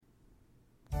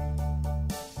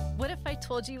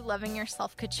told you loving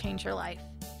yourself could change your life.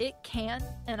 It can,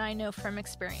 and I know from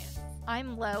experience.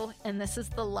 I'm Lo, and this is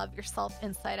the Love Yourself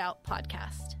Inside Out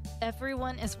podcast.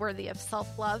 Everyone is worthy of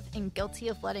self-love and guilty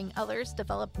of letting others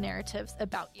develop narratives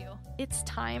about you. It's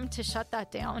time to shut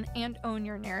that down and own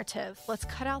your narrative. Let's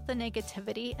cut out the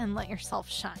negativity and let yourself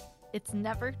shine. It's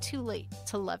never too late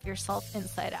to love yourself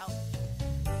inside out.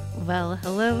 Well,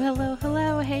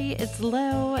 hello. Hey, it's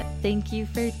Lo. Thank you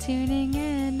for tuning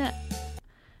in.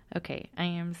 Okay, I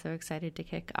am so excited to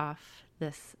kick off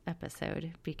this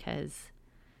episode because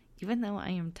even though I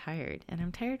am tired, and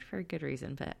I'm tired for a good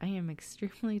reason, but I am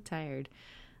extremely tired,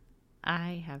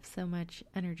 I have so much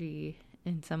energy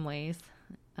in some ways.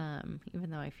 Even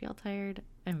though I feel tired,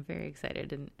 I'm very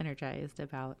excited and energized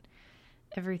about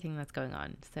everything that's going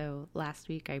on. So last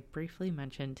week, I briefly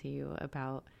mentioned to you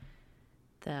about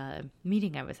the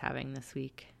meeting I was having this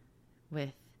week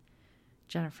with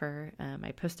Jennifer.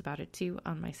 I post about it too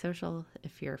on my social.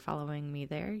 If you're following me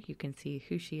there, you can see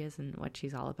who she is and what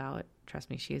she's all about. Trust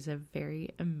me, she is a very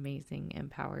amazing,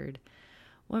 empowered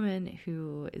woman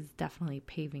who is definitely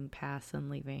paving paths and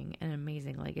leaving an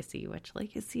amazing legacy, which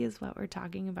legacy is what we're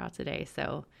talking about today.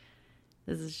 So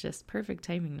this is just perfect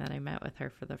timing that I met with her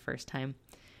for the first time.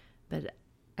 But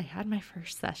I had my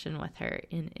first session with her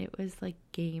and it was like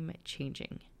game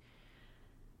changing.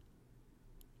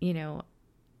 You know,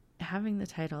 having the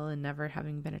title and never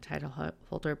having been a title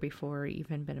holder before,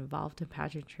 even been involved in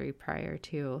pageantry prior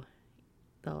to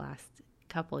the last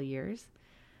couple years,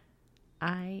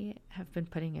 I have been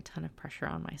putting a ton of pressure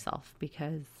on myself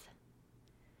because,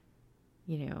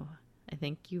 you know, I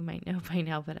think you might know by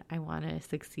now, but I want to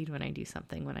succeed when I do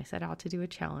something. When I set out to do a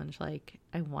challenge, like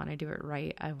I want to do it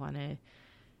right. I want to,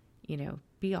 you know,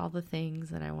 be all the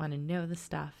things and I want to know the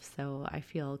stuff. So I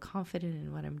feel confident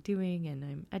in what I'm doing and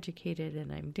I'm educated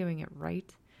and I'm doing it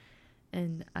right.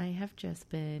 And I have just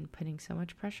been putting so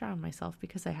much pressure on myself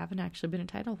because I haven't actually been a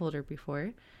title holder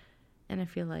before. And I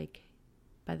feel like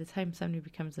by the time somebody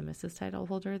becomes a Mrs. Title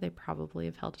holder, they probably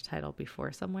have held a title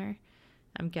before somewhere.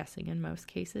 I'm guessing in most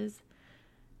cases.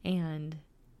 And,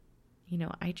 you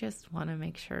know, I just want to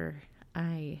make sure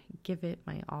I give it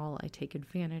my all. I take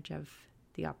advantage of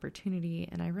the opportunity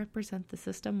and I represent the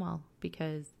system well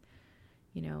because,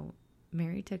 you know,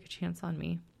 Mary took a chance on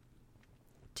me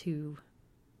to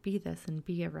be this and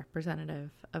be a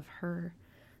representative of her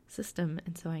system.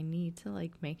 And so I need to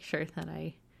make sure that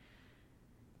I,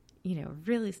 you know,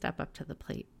 really step up to the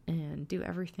plate and do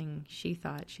everything she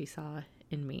thought she saw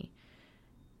in me.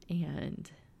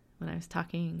 And when I was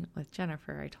talking with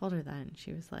Jennifer, I told her that and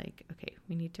she was like, okay,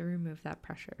 we need to remove that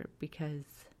pressure because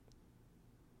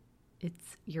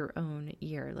it's your own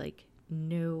year. Like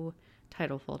no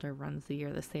title holder runs the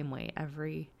year the same way.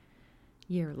 Every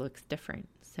year looks different.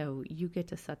 So you get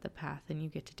to set the path and you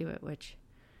get to do it, which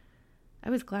I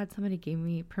was glad somebody gave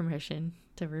me permission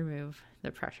to remove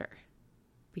the pressure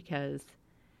because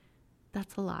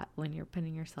that's a lot when you're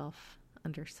putting yourself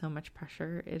under so much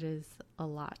pressure. It is a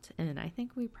lot. And I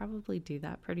think we probably do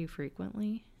that pretty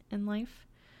frequently in life.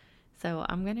 So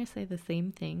I'm going to say the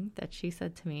same thing that she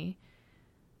said to me.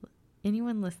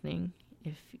 Anyone listening,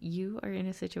 if you are in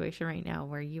a situation right now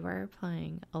where you are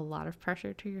applying a lot of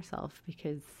pressure to yourself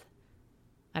because,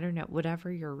 I don't know,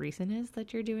 whatever your reason is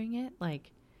that you're doing it,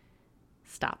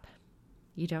 stop.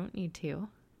 You don't need to.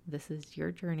 This is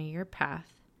your journey, your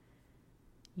path.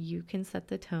 You can set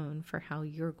the tone for how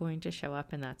you're going to show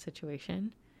up in that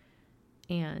situation.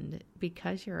 And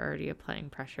because you're already applying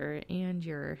pressure and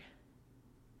you're,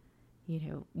 you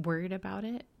know, worried about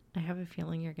it, I have a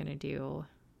feeling you're going to do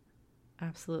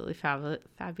absolutely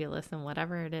fabulous in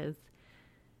whatever it is,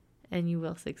 and you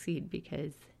will succeed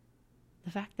because the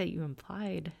fact that you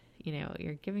implied, you know,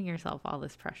 you're giving yourself all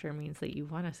this pressure means that you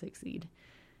want to succeed.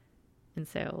 And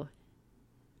so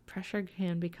pressure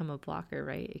can become a blocker,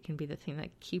 right? It can be the thing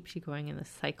that keeps you going in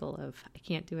this cycle of, I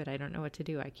can't do it. I don't know what to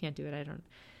do. I can't do it. I don't,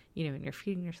 you know, and you're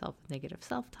feeding yourself with negative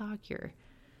self-talk. You're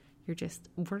just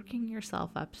working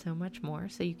yourself up so much more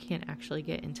so you can't actually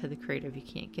get into the creative. You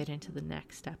can't get into the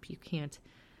next step. You can't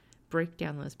break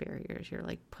down those barriers. You're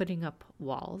putting up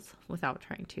walls without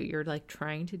trying to. You're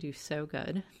trying to do so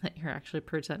good that you're actually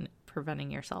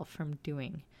preventing yourself from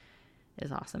doing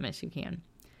as awesome as you can.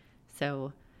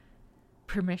 So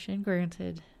permission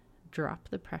granted, drop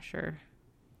the pressure.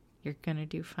 You're going to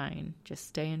do fine. Just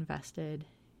stay invested.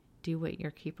 Do what you're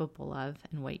capable of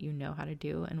and what you know how to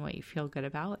do and what you feel good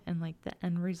about. And the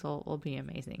end result will be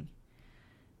amazing.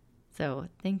 So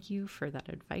thank you for that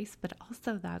advice, but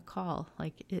also that call.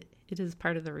 It is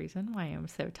part of the reason why I'm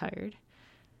so tired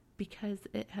because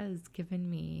it has given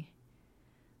me,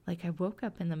 I woke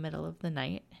up in the middle of the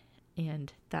night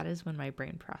And that is when my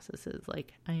brain processes.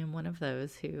 Like, I am one of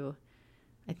those who,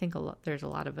 I think there's a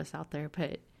lot of us out there,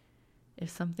 but if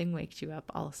something wakes you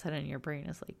up, all of a sudden your brain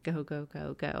is like, go, go,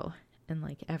 go, go. And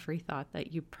like every thought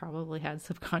that you probably had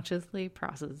subconsciously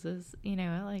processes,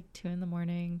 at like 2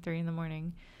 a.m, 3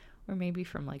 a.m, or maybe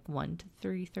from like 1 to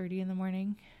 3:30 in the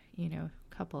morning, a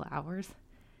couple of hours.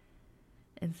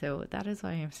 And so that is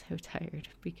why I'm so tired,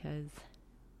 because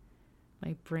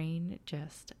my brain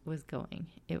just was going.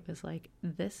 It was like,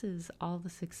 this is all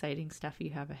this exciting stuff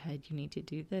you have ahead. You need to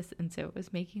do this. And so it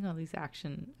was making all these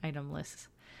action item lists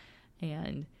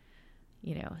and,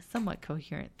 somewhat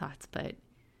coherent thoughts, but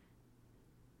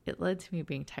it led to me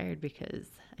being tired because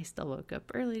I still woke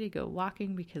up early to go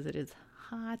walking because it is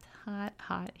hot, hot,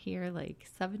 hot here, like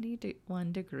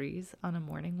 71 degrees on a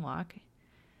morning walk.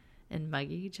 And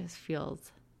muggy just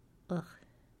feels, ugh,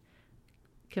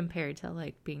 compared to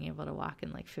like being able to walk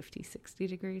in like 50, 60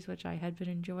 degrees, which I had been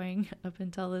enjoying up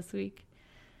until this week.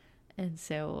 And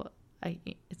so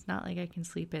it's not like I can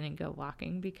sleep in and go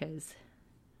walking because,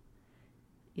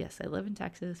 yes, I live in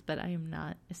Texas, but I am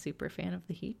not a super fan of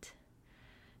the heat.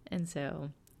 And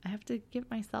so I have to get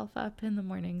myself up in the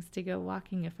mornings to go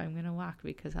walking if I'm going to walk,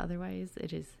 because otherwise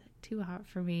it is too hot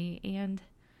for me. And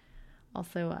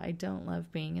also, I don't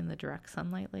love being in the direct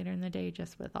sunlight later in the day,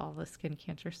 just with all the skin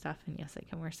cancer stuff. And yes, I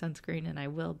can wear sunscreen and I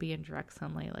will be in direct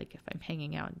sunlight, like if I'm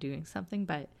hanging out and doing something.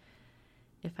 But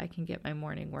if I can get my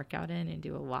morning workout in and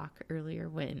do a walk earlier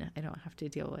when I don't have to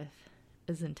deal with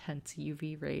as intense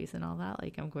UV rays and all that,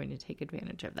 like I'm going to take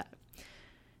advantage of that.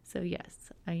 So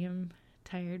yes, I am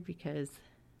tired because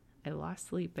I lost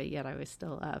sleep, but yet I was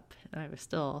still up and I was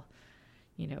still,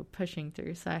 pushing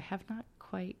through. So I have not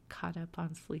quite caught up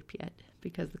on sleep yet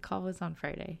because the call was on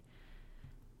Friday.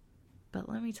 But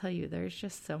let me tell you, there's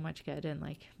just so much good. And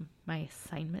like my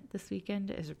assignment this weekend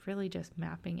is really just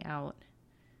mapping out,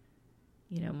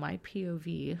 my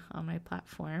POV on my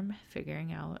platform,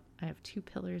 figuring out, I have 2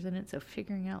 pillars in it. So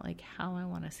figuring out like how I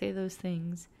want to say those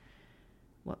things,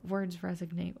 what words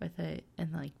resonate with it,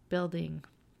 and like building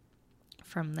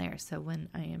from there. So when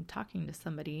I am talking to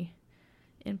somebody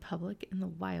in public in the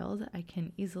wild, I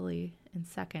can easily in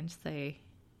seconds say,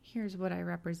 here's what I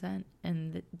represent,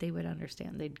 and they would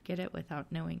understand. They'd get it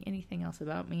without knowing anything else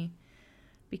about me,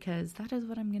 because that is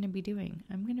what I'm going to be doing.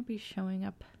 I'm going to be showing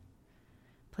up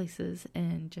places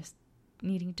and just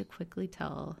needing to quickly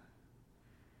tell,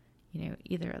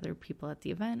 either other people at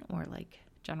the event or like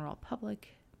general public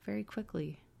very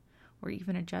quickly, or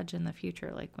even a judge in the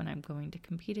future, like when I'm going to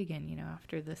compete again,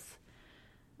 after this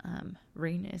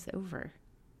reign is over.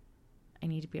 I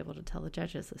need to be able to tell the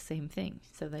judges the same thing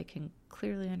so they can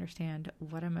clearly understand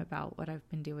what I'm about, what I've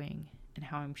been doing, and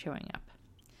how I'm showing up.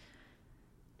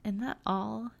 And that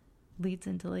all leads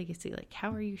into legacy. Like,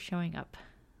 how are you showing up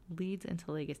leads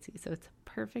into legacy. So it's a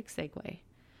perfect segue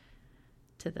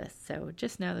to this. So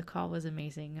just know the call was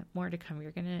amazing. More to come.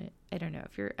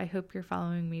 I hope you're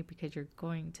following me, because you're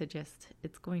going to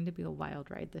it's going to be a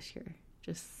wild ride this year.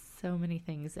 Just so many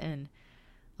things, and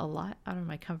a lot out of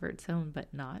my comfort zone,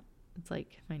 but not. It's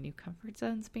like my new comfort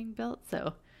zone's being built.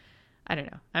 So I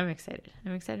don't know. I'm excited.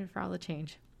 I'm excited for all the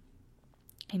change.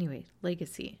 Anyway,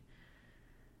 legacy.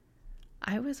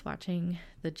 I was watching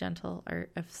The Gentle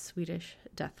Art of Swedish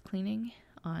Death Cleaning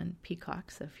on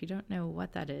Peacock. So if you don't know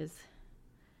what that is,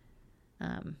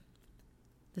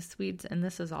 the Swedes, and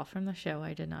this is all from the show,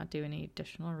 I did not do any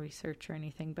additional research or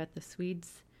anything, but the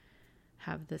Swedes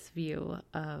have this view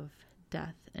of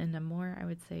death in I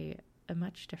would say, a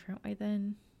much different way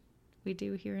than we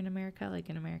do here in America. Like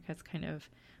in America, it's kind of,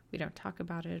 we don't talk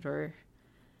about it, or,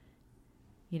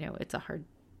 it's a hard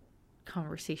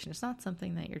conversation. It's not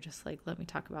something that you're just like, let me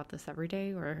talk about this every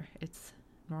day, or it's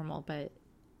normal. But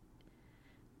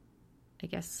I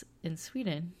guess in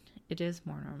Sweden, it is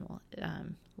more normal.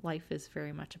 Life is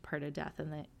very much a part of death,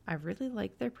 and I really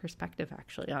like their perspective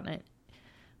actually on it.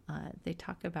 They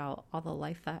talk about all the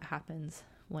life that happens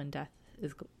when death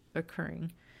is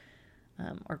occurring,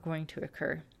 or going to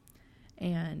occur.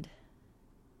 And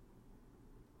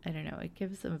I don't know, it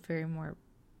gives them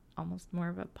almost more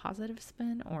of a positive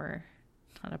spin, or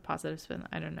not a positive spin.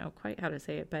 I don't know quite how to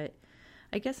say it, but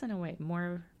I guess in a way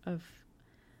more of,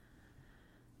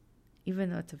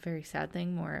 even though it's a very sad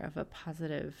thing, more of a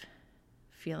positive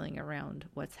feeling around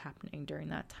what's happening during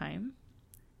that time.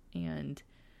 And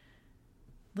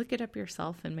look it up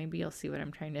yourself, and maybe you'll see what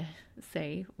I'm trying to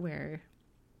say, where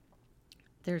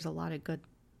there's a lot of good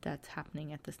that's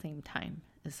happening at the same time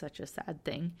is such a sad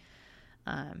thing.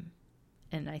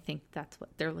 And I think that's what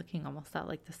they're looking almost at,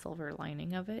 like the silver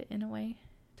lining of it in a way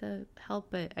to help.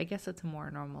 But I guess it's a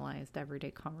more normalized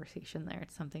everyday conversation there.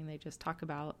 It's something they just talk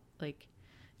about like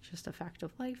just a fact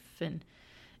of life and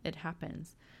it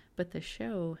happens. But the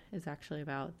show is actually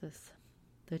about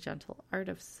the gentle art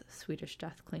of Swedish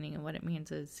death cleaning. And what it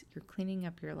means is you're cleaning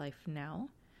up your life now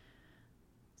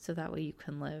so that way you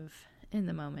can live in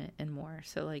the moment and more.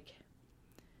 So like,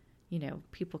 you know,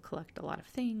 people collect a lot of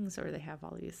things, or they have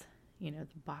all these, you know,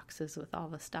 the boxes with all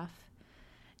the stuff.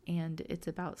 And it's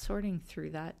about sorting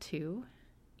through that too,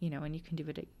 you know, and you can do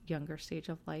it at a younger stage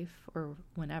of life or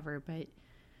whenever, but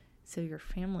so your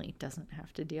family doesn't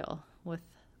have to deal with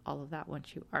all of that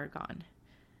once you are gone.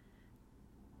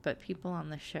 But people on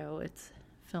the show, it's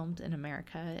filmed in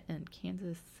America, and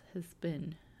Kansas has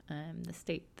been the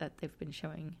state that they've been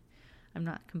showing. I'm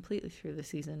not completely through the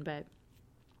season, but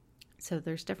so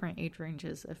there's different age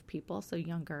ranges of people, so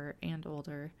younger and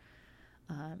older.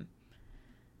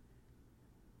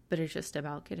 But it's just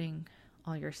about getting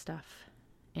all your stuff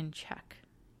in check,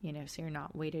 you know, so you're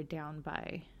not weighted down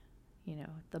by, you know,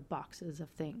 the boxes of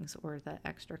things or the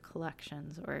extra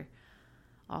collections or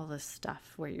all this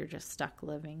stuff where you're just stuck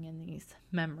living in these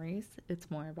memories. It's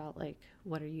more about like,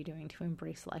 what are you doing to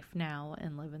embrace life now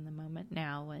and live in the moment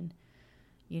now and,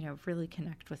 you know, really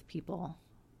connect with people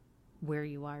where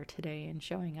you are today and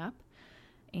showing up.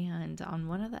 And on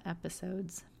one of the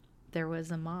episodes, there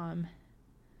was a mom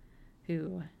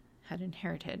who had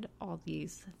inherited all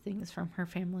these things from her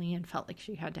family and felt like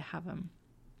she had to have them.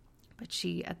 But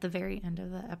she, at the very end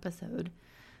of the episode,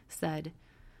 said,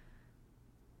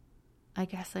 I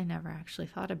guess I never actually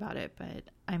thought about it, but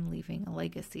I'm leaving a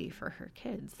legacy for her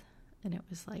kids. And it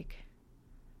was like,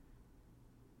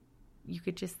 you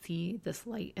could just see this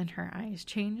light in her eyes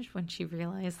change when she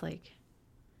realized, like,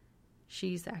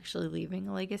 she's actually leaving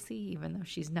a legacy, even though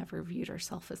she's never viewed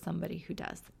herself as somebody who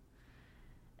does.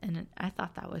 And I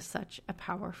thought that was such a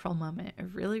powerful moment. It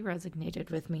really resonated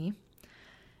with me.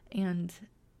 And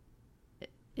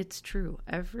it's true.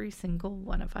 Every single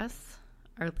one of us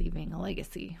are leaving a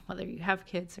legacy. Whether you have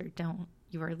kids or don't,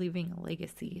 you are leaving a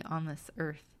legacy on this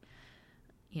earth.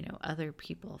 You know, other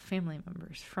people, family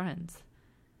members, friends,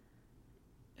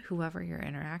 whoever you're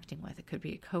interacting with. It could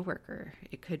be a coworker.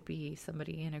 It could be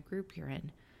somebody in a group you're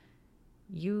in.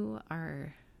 You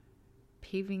are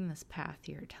paving this path.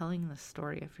 You're telling the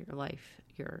story of your life.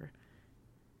 You're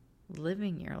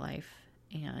living your life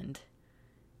and,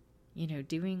 you know,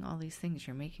 doing all these things.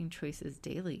 You're making choices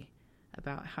daily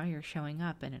about how you're showing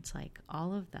up. And it's like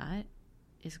all of that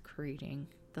is creating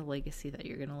the legacy that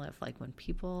you're going to live. Like when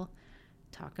people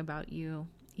talk about you,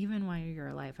 even while you're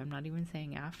alive, I'm not even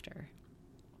saying after,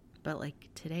 but like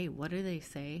today, what do they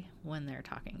say when they're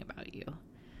talking about you?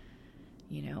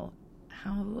 You know,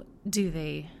 how do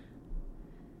they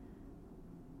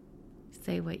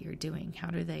say what you're doing? How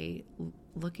do they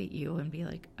look at you and be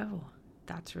like, oh,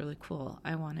 that's really cool.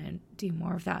 I want to do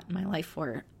more of that in my life.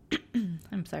 Or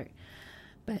I'm sorry,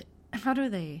 but how do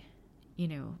they, you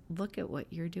know, look at what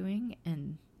you're doing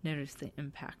and notice the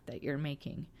impact that you're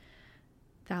making?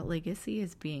 That legacy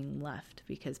is being left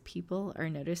because people are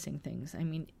noticing things. I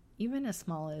mean, even as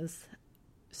small as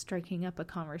striking up a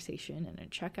conversation in a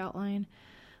checkout line.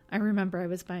 I remember I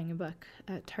was buying a book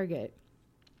at Target,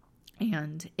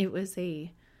 and it was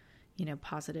a, you know,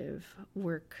 positive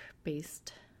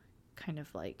work-based kind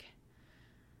of like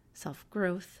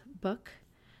self-growth book.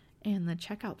 And the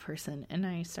checkout person and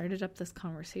I started up this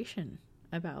conversation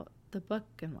about the book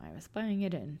and why I was buying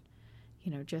it and,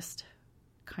 you know, just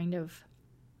kind of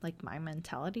like my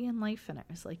mentality in life. And I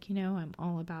was like, you know, I'm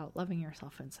all about loving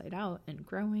yourself inside out and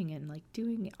growing and like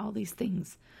doing all these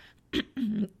things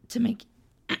to make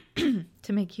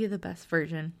you the best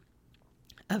version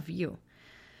of you.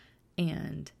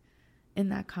 And in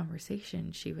that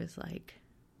conversation, she was like,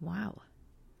 wow,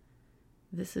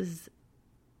 this is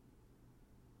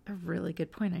a really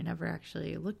good point. I never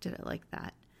actually looked at it like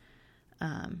that.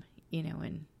 You know,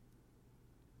 and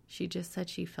she just said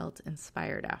she felt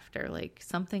inspired after, like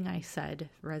something I said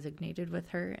resonated with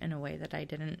her in a way that I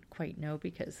didn't quite know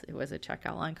because it was a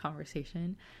checkout line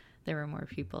conversation. There were more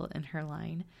people in her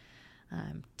line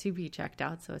to be checked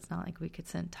out. So it's not like we could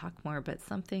sit and talk more, but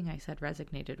something I said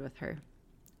resonated with her.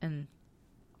 And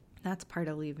that's part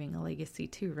of leaving a legacy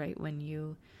too, right? When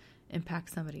you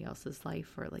impact somebody else's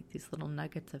life or like these little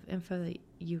nuggets of info that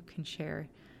you can share.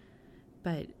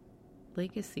 But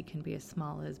legacy can be as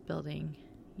small as building,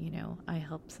 you know, I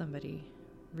helped somebody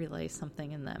realize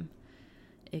something in them.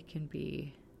 It can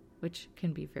be, which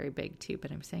can be very big too,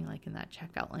 but I'm saying like in that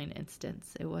checkout line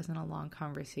instance, it wasn't a long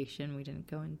conversation. We didn't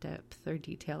go in depth or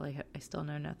detail. I still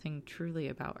know nothing truly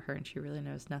about her, and she really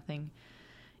knows nothing,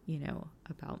 you know,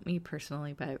 about me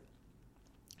personally, but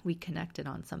we connected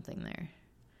on something there.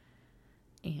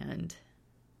 And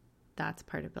that's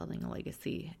part of building a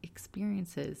legacy.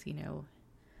 Experiences,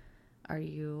 are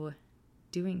you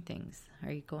doing things?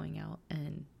 Are you going out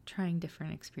and trying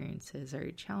different experiences? Are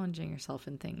you challenging yourself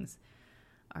in things?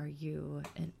 Are you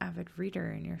an avid reader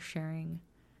and you're sharing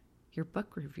your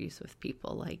book reviews with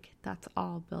people? Like, that's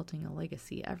all building a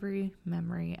legacy. Every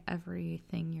memory,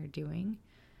 everything you're doing,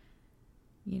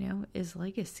 is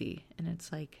legacy. And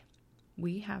it's like,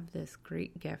 we have this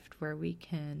great gift where we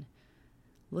can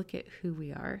look at who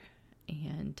we are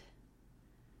and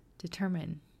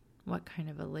determine what kind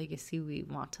of a legacy we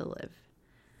want to live.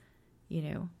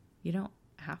 You don't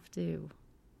have to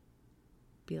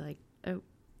be like, oh,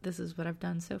 this is what I've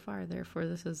done so far, therefore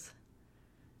this is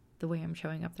the way I'm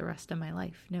showing up the rest of my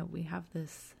life. No, we have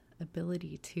this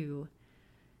ability to,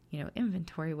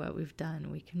 inventory what we've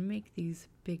done. We can make these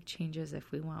big changes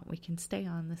if we want. We can stay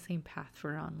on the same path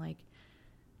we're on. Like,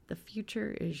 the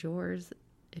future is yours.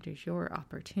 It is your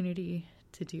opportunity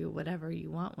to do whatever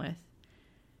you want with.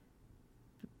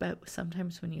 But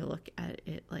sometimes when you look at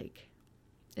it, like,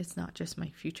 it's not just my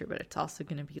future, but it's also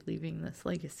going to be leaving this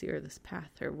legacy or this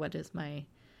path, or what is my,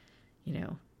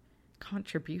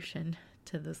 contribution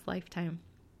to this lifetime.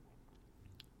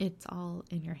 It's all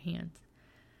in your hands.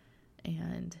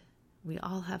 And we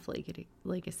all have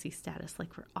legacy status.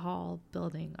 Like, we're all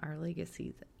building our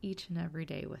legacies each and every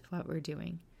day with what we're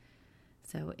doing.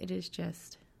 So it is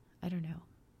just, I don't know.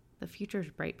 The future is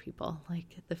bright, people.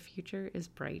 Like, the future is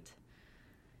bright.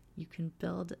 You can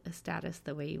build a status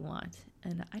the way you want.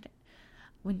 And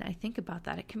when I think about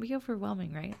that, it can be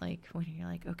overwhelming, right? Like, when you're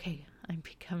like, okay, I'm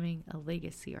becoming a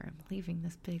legacy, or I'm leaving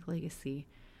this big legacy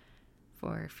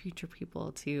for future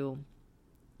people to,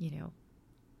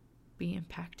 be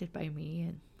impacted by me.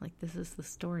 And like, this is the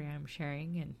story I'm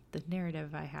sharing and the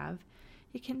narrative I have.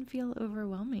 It can feel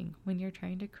overwhelming when you're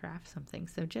trying to craft something.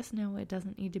 So just know it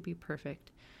doesn't need to be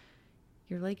perfect.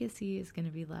 Your legacy is going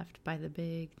to be left by the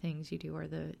big things you do, or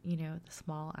the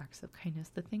small acts of kindness,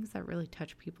 the things that really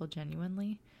touch people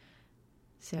genuinely.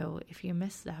 So if you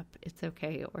mess up, it's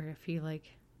okay. Or if you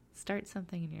start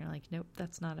something and you're like, nope,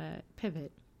 that's not a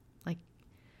pivot. Like,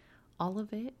 all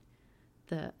of it,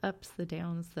 the ups, the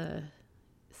downs, the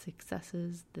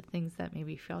successes, the things that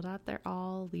maybe failed out, they're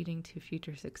all leading to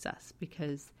future success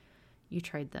because you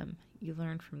tried them, you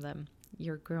learned from them,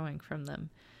 you're growing from them.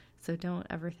 So don't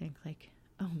ever think like,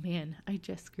 oh man, I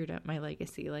just screwed up my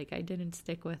legacy. Like, I didn't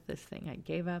stick with this thing. I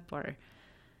gave up, or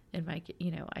I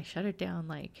shut it down.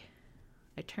 Like,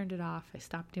 I turned it off. I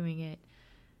stopped doing it.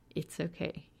 It's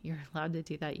okay. You're allowed to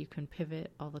do that. You can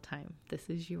pivot all the time. This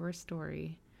is your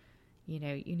story. You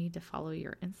need to follow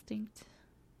your instinct.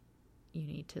 You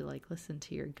need to listen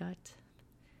to your gut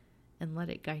and let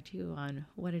it guide you on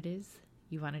what it is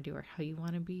you want to do or how you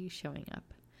want to be showing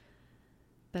up.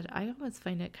 But I always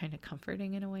find it kind of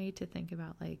comforting in a way to think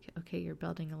about okay, you're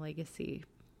building a legacy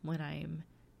when I'm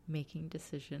making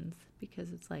decisions,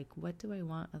 because it's like, what do I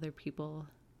want other people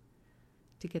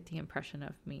to get the impression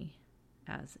of me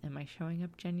as? Am I showing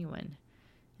up genuine?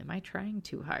 Am I trying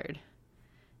too hard?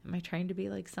 Am I trying to be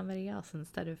like somebody else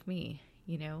instead of me?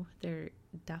 There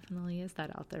definitely is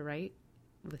that out there, right?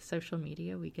 With social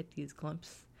media, we get these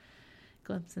glimpse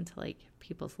into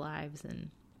people's lives,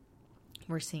 and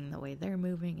we're seeing the way they're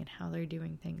moving and how they're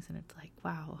doing things. And it's like,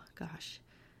 wow, gosh,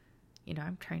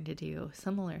 I'm trying to do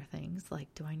similar things.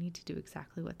 Like, do I need to do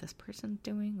exactly what this person's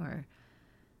doing? Or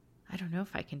I don't know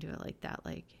if I can do it like that.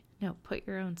 No, put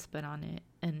your own spin on it.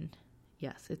 And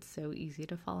yes, it's so easy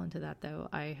to fall into that, though.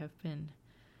 I have been,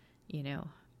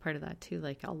 part of that too.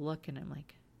 I'll look and I'm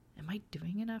like, am I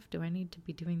doing enough? Do I need to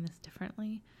be doing this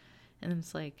differently? And then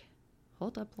it's like,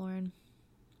 hold up, Lauren.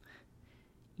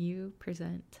 You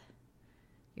present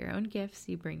your own gifts.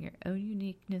 You bring your own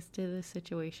uniqueness to the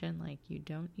situation. You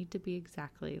don't need to be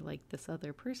exactly like this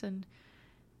other person,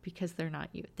 because they're not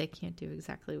you. They can't do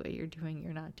exactly what you're doing.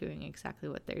 You're not doing exactly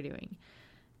what they're doing.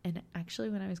 And actually,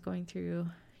 when I was going through,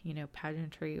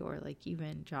 pageantry or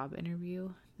even job interview,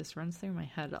 this runs through my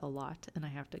head a lot. And I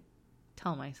have to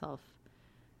tell myself,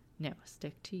 no,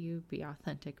 stick to you, be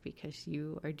authentic, because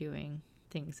you are doing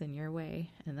things in your way,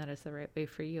 and that is the right way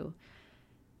for you.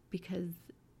 Because,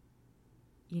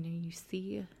 you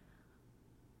see,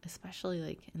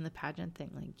 especially in the pageant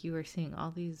thing, you are seeing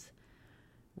all these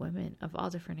women of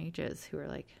all different ages who are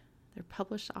they're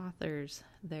published authors,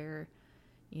 they're,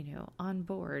 on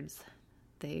boards,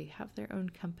 they have their own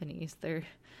companies, there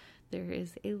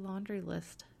is a laundry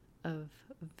list of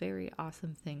very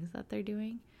awesome things that they're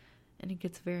doing. And it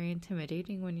gets very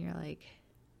intimidating when you're like,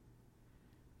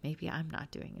 maybe I'm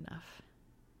not doing enough.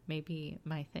 Maybe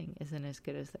my thing isn't as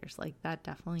good as theirs. That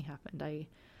definitely happened. I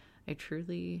I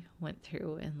truly went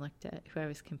through and looked at who I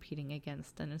was competing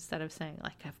against. And instead of saying,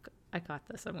 like, I got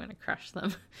this, I'm going to crush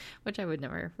them, which I would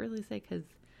never really say because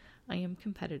I am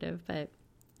competitive, but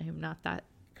I am not that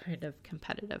kind of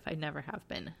competitive. I never have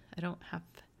been. I don't have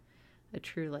a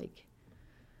true, like,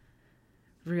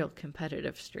 real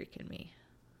competitive streak in me.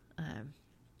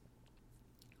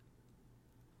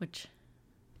 Which,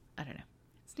 I don't know.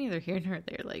 It's neither here nor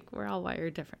there. Like, we're all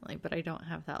wired differently, but I don't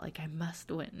have that, like, I must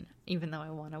win, even though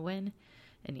I want to win.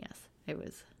 And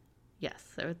yes,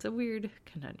 so it's a weird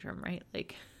conundrum, right?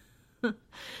 Like,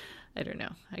 I don't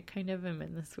know. I kind of am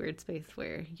in this weird space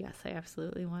where, yes, I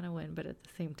absolutely want to win, but at the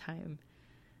same time,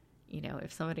 you know,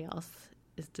 if somebody else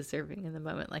is deserving in the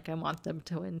moment, like, I want them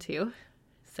to win too.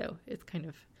 So it's kind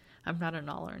of, I'm not an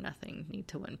all or nothing need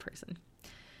to win person.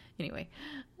 Anyway,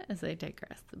 as I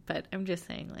digress, but I'm just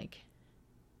saying, like,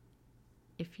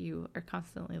 if you are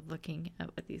constantly looking at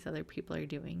what these other people are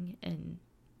doing and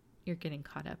you're getting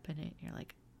caught up in it, you're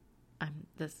like,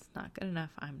 this is not good enough.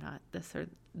 I'm not this or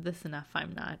this enough.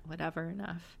 I'm not whatever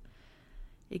enough.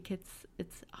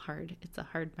 It's hard. It's a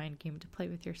hard mind game to play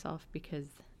with yourself because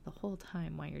the whole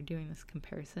time while you're doing this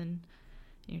comparison,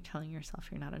 and you're telling yourself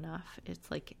you're not enough,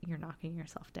 it's like you're knocking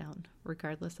yourself down,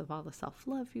 regardless of all the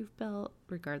self-love you've built,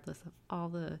 regardless of all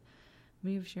the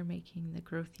moves you're making, the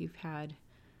growth you've had.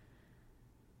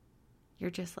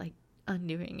 You're just like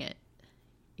undoing it.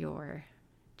 You're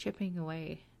chipping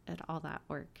away at all that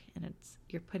work, and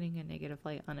you're putting a negative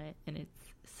light on it, and it's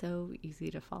so easy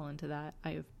to fall into that.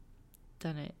 I've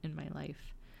done it in my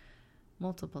life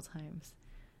multiple times.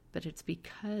 But it's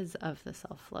because of the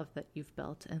self-love that you've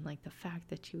built and like the fact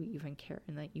that you even care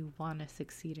and that you want to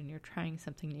succeed and you're trying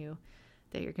something new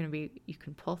that you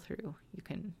can pull through. You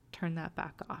can turn that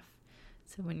back off.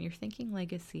 So when you're thinking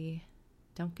legacy,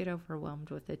 don't get overwhelmed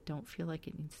with it. Don't feel like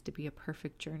it needs to be a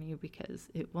perfect journey because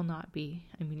it will not be.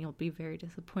 I mean, you'll be very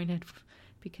disappointed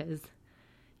because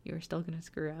you're still going to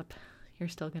screw up. You're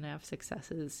still going to have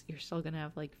successes. You're still going to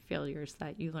have like failures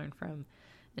that you learn from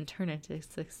and turn into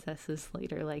successes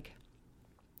later. Like,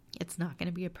 it's not going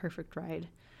to be a perfect ride,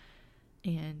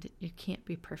 and you can't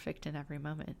be perfect in every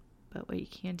moment. But what you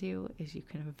can do is you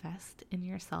can invest in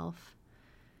yourself.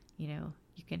 You know,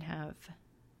 you can have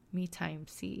me time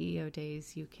CEO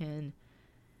days. You can,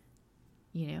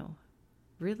 you know,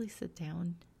 really sit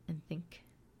down and think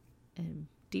and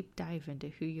deep dive into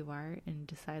who you are and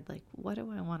decide, like, what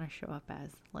do I want to show up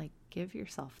as? Like, give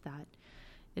yourself that.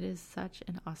 It is such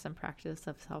an awesome practice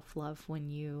of self-love when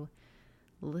you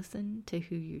listen to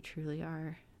who you truly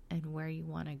are and where you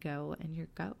want to go, and your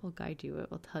gut will guide you.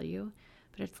 It will tell you.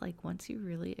 But it's like once you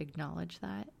really acknowledge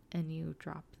that and you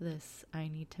drop this, I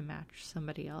need to match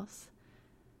somebody else,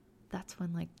 that's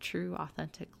when like true,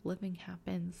 authentic living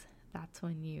happens. That's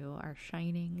when you are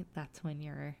shining. That's when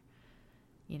you're,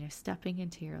 you know, stepping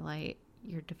into your light.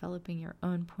 You're developing your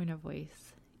own point of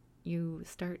voice. You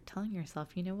start telling yourself,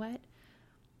 you know what?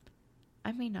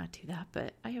 I may not do that,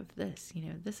 but I have this, you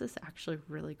know, this is actually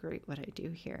really great what I do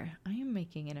here. I am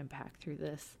making an impact through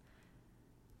this.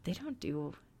 They don't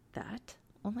do that.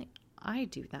 Only I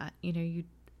do that. You know, you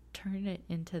turn it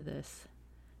into this.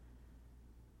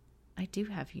 I do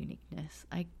have uniqueness.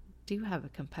 I do have a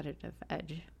competitive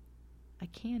edge. I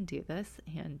can do this,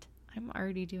 and I'm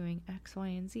already doing X, Y,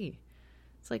 and Z.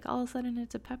 It's like all of a sudden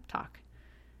it's a pep talk.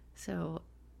 So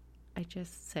I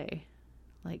just say,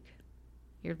 like,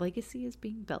 your legacy is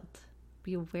being built.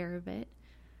 Be aware of it.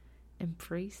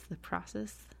 Embrace the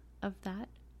process of that.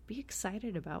 Be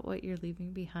excited about what you're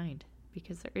leaving behind,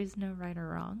 because there is no right or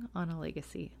wrong on a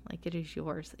legacy. Like, it is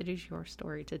yours. It is your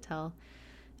story to tell.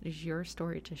 It is your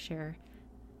story to share.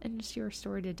 And it's your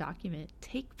story to document.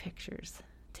 Take pictures.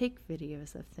 Take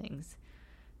videos of things.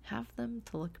 Have them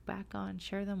to look back on.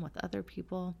 Share them with other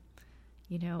people.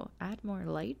 You know, add more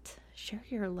light. Share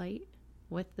your light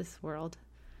with this world.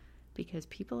 Because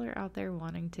people are out there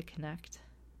wanting to connect.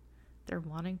 They're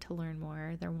wanting to learn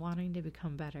more. They're wanting to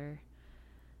become better.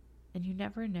 And you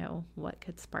never know what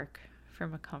could spark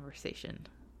from a conversation.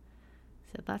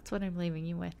 So that's what I'm leaving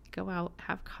you with. Go out,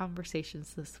 have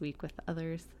conversations this week with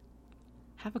others.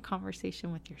 Have a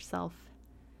conversation with yourself.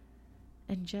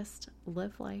 And just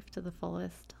live life to the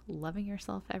fullest, loving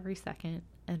yourself every second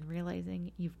and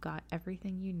realizing you've got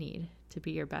everything you need to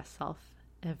be your best self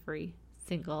every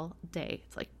single day.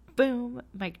 It's like, boom,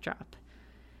 mic drop.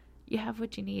 You have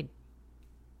what you need.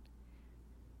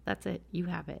 That's it. You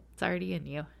have it. It's already in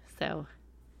you. So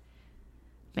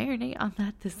marinate on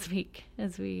that this week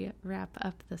as we wrap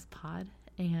up this pod,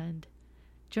 and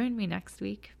join me next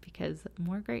week because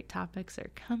more great topics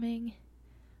are coming.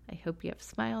 I hope you have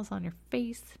smiles on your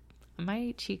face.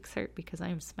 My cheeks hurt because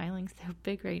I'm smiling so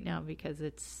big right now because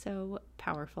it's so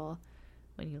powerful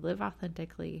when you live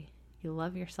authentically, you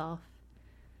love yourself,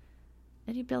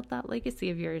 and you build that legacy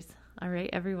of yours. All right,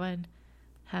 everyone,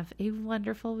 have a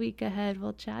wonderful week ahead.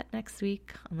 We'll chat next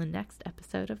week on the next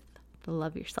episode of the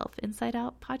Love Yourself Inside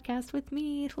Out podcast with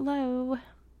me, Lo.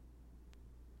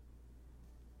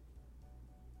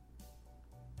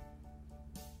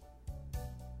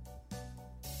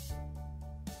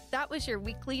 That was your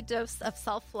weekly dose of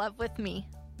self-love with me,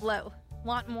 Lo.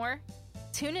 Want more?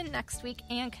 Tune in next week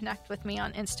and connect with me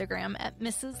on Instagram at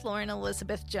Mrs. Lauren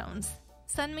Elizabeth Jones.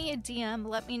 Send me a DM,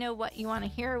 let me know what you want to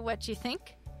hear, what you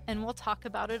think, and we'll talk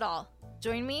about it all.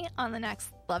 Join me on the next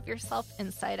Love Yourself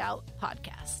Inside Out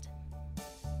podcast.